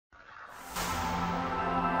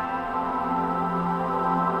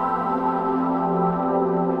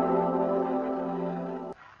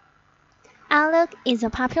is a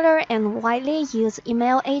popular and widely used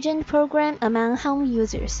email agent program among home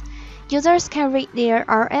users. Users can read their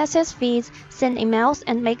RSS feeds, send emails,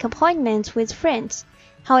 and make appointments with friends.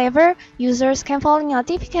 However, users can fall in a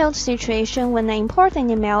difficult situation when an important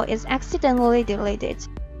email is accidentally deleted.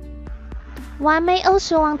 One may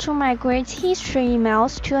also want to migrate history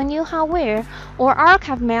emails to a new hardware or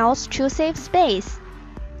archive mails to save space.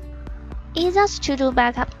 EaseUS Todo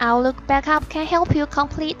Backup Outlook Backup can help you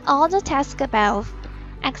complete all the tasks above.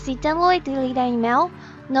 Accidentally delete an email?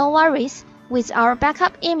 No worries. With our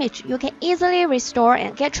backup image, you can easily restore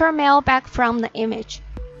and get your mail back from the image.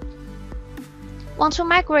 Want to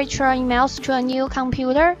migrate your emails to a new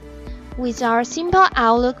computer? With our simple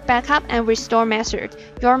Outlook backup and restore method,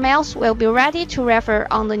 your mails will be ready to refer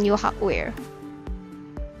on the new hardware.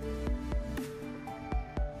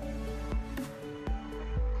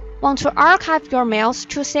 Want to archive your mails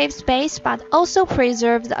to save space but also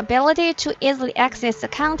preserve the ability to easily access the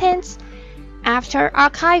contents? After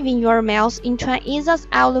archiving your mails into an EaseUS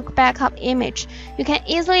Outlook backup image, you can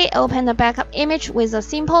easily open the backup image with a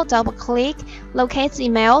simple double-click, locate the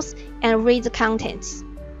emails, and read the contents.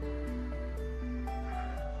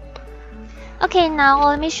 Okay, now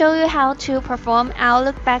let me show you how to perform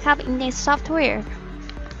Outlook backup in this software.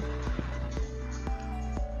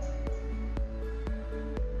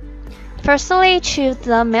 Firstly, choose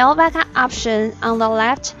the Mail Backup option on the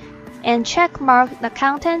left and check mark the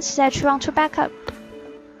contents that you want to backup.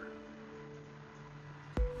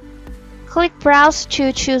 Click Browse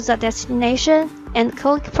to choose the destination and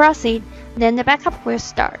click Proceed, then the backup will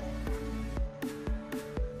start.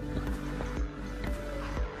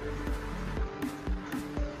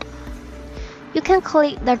 You can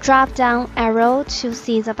click the drop-down arrow to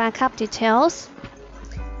see the backup details.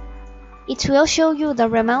 It will show you the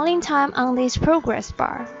remaining time on this progress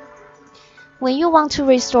bar. When you want to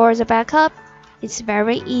restore the backup, it's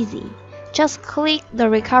very easy. Just click the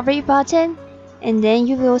recovery button, and then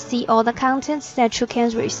you will see all the contents that you can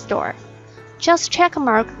restore. Just check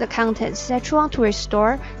mark the contents that you want to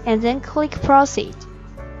restore, and then click Proceed.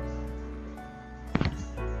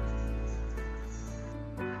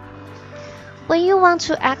 When you want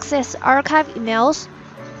to access archive emails,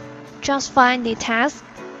 just find the task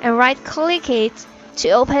and right-click it to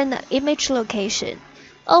open the image location.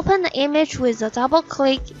 Open the image with a double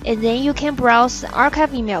click, and then you can browse the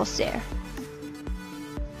archive emails there.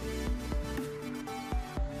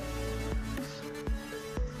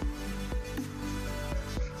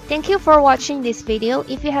 Thank you for watching this video.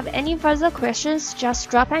 If you have any further questions, just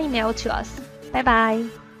drop an email to us. Bye bye.